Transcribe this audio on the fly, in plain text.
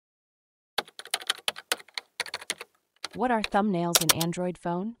What are thumbnails in Android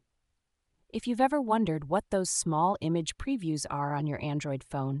phone? If you've ever wondered what those small image previews are on your Android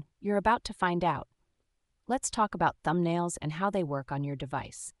phone, you're about to find out. Let's talk about thumbnails and how they work on your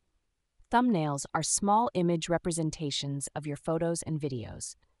device. Thumbnails are small image representations of your photos and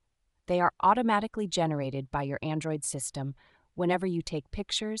videos. They are automatically generated by your Android system whenever you take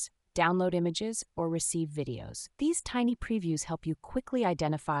pictures, download images, or receive videos. These tiny previews help you quickly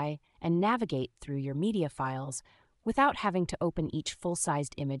identify and navigate through your media files without having to open each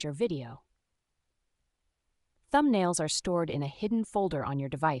full-sized image or video. Thumbnails are stored in a hidden folder on your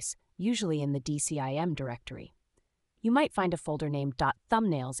device, usually in the DCIM directory. You might find a folder named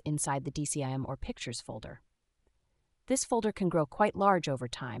 .thumbnails inside the DCIM or Pictures folder. This folder can grow quite large over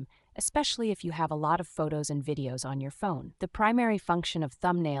time, especially if you have a lot of photos and videos on your phone. The primary function of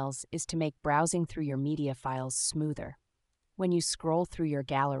thumbnails is to make browsing through your media files smoother. When you scroll through your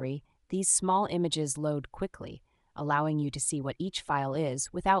gallery, these small images load quickly, allowing you to see what each file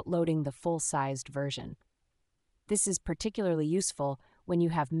is without loading the full-sized version. This is particularly useful when you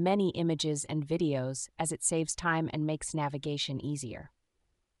have many images and videos, as it saves time and makes navigation easier.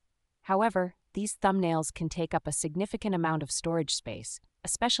 However, these thumbnails can take up a significant amount of storage space,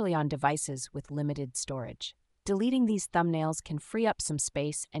 especially on devices with limited storage. Deleting these thumbnails can free up some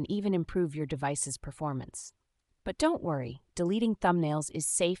space and even improve your device's performance. But don't worry, deleting thumbnails is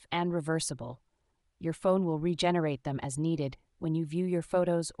safe and reversible. Your phone will regenerate them as needed when you view your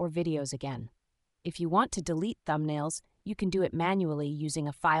photos or videos again. If you want to delete thumbnails, you can do it manually using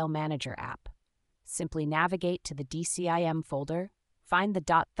a file manager app. Simply navigate to the DCIM folder, find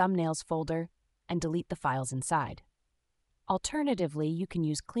the .thumbnails folder, and delete the files inside. Alternatively, you can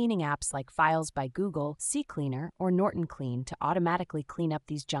use cleaning apps like Files by Google, CCleaner, or Norton Clean to automatically clean up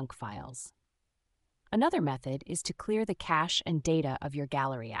these junk files. Another method is to clear the cache and data of your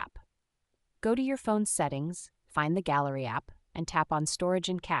gallery app. Go to your phone's settings, find the gallery app, and tap on Storage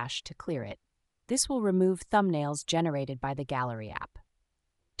and Cache to clear it. This will remove thumbnails generated by the gallery app.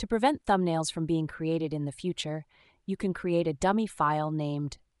 To prevent thumbnails from being created in the future, you can create a dummy file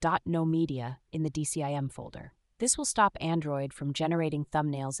named .nomedia in the DCIM folder. This will stop Android from generating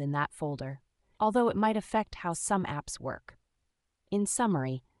thumbnails in that folder, although it might affect how some apps work. In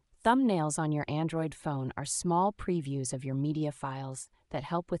summary, thumbnails on your Android phone are small previews of your media files that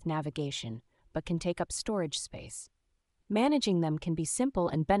help with navigation, but can take up storage space. Managing them can be simple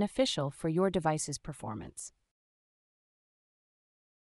and beneficial for your device's performance.